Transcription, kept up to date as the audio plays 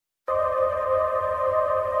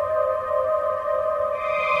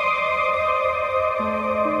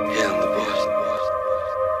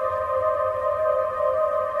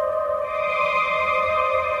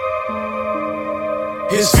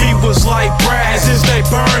His feet was like brass as they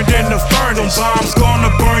burned in the furnace. Bombs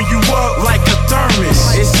gonna burn you up like a thermos.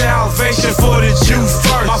 It's salvation for the Jew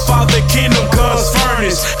first. My father kingdom God's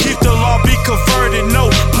furnace. Keep the law, be converted,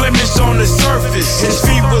 no blemish on the surface. His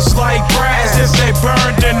feet was like brass as they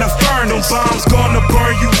burned in the furnace. Bombs gonna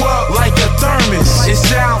burn you up like a thermos. It's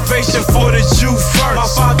salvation for the Jew first. My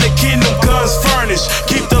father kingdom God's furnace.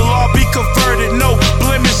 Keep the law, be converted, no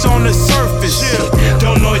blemish on the surface.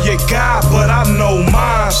 Don't know your God, but I know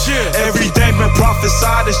mine. Everything been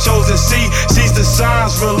prophesied is chosen seed. Sees the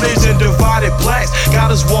signs, religion divided blacks.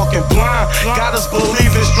 Got us walking blind, got us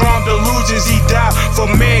believing strong delusions. He died for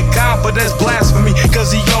mankind, but that's blasphemy,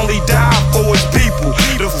 cause he only died for his people.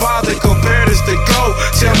 The Father compared us to gold,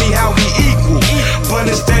 tell me how we equal.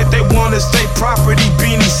 But instead they want to stay property,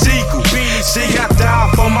 Beniyah sequel. See, I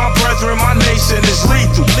died for my brethren, my nation is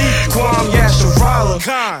lethal. Kwam Yasharala,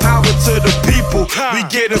 power to the people. We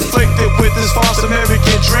get afflicted with this false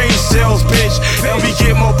American dream sales, bitch. And we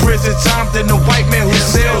get more prison time than the white man who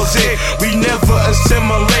sells it. We never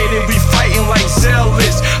assimilated, we fighting like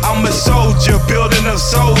zealots. I'm a soldier, building up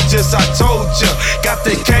soldiers, I told ya. Got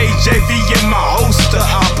the KJV in my holster,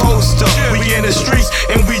 I poster. We in the streets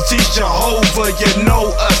and we teach Jehovah, you know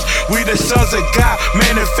us. We the sons of God,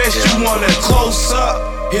 manifest, you wanna close up.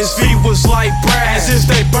 His feet was like brass as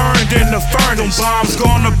they burned in the furnace. Bombs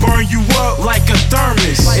gonna burn you up like a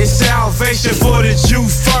thermos. It's salvation for the Jew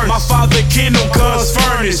first. My father kingdom God's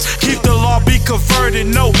furnace. Keep the law, be converted,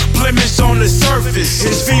 no blemish on the surface.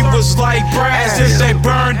 His feet was like brass as they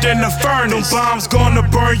burned in the furnace. Bombs gonna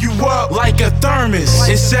burn you up like a thermos.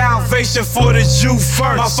 It's salvation for the Jew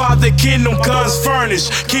first. My father kingdom God's furnace.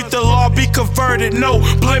 Keep the law, be converted, no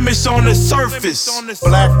blemish on the surface.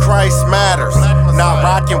 Black Christ matters. Not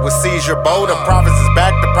rocking with seizure bow. The prophets is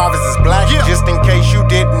back, the prophets is black. Just in case you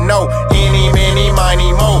didn't know. Eeny, meeny,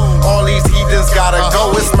 miny, mo. All these heathens gotta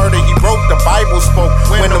go. It's murder he broke, the Bible spoke.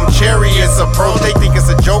 When them chariots approach, they think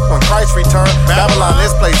it's a joke when Christ return. Babylon,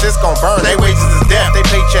 this place, it's gon' burn. They wages is death, they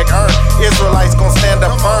paycheck earned. Israelites gon' stand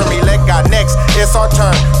up firm. Elect God next, it's our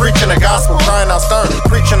turn. Preaching the gospel, crying out stern.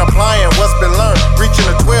 Preaching, applying what's been learned. Reaching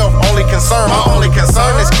the 12, only concern. My only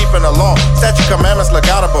concern is keeping the law. Statute commandments look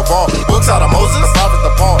out above all. Books out of Moses, the prophets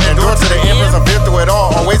of Paul. Endure to the end, persevere through it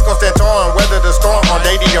all. Always gon' stand tall and weather the storm. On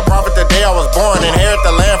day the prophet the day I was born. Inherit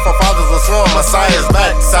the land for fathers was sworn. Messiah's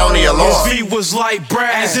back, sound the alarm. His feet was like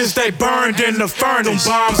brass as they burned in the furnace.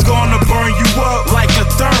 Bombs gonna burn you up like a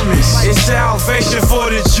thermos. It's salvation for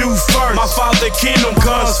the Jew first. My father kingdom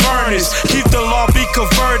God's furnace. Keep the law, be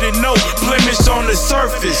converted, no blemish on the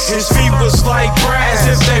surface. His feet was like brass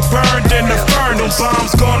as they burned in the furnace.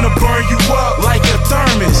 Bombs gonna burn you up like a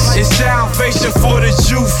thermos. It's salvation for the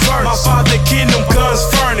Jew first. My father kingdom God's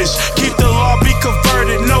furnace. Keep the law, be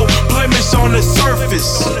converted, no blemish on the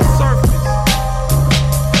surface.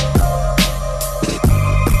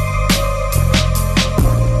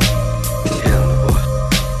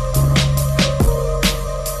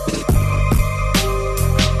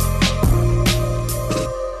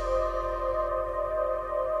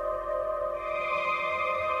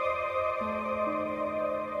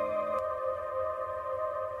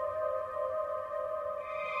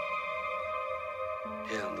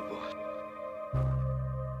 Yeah.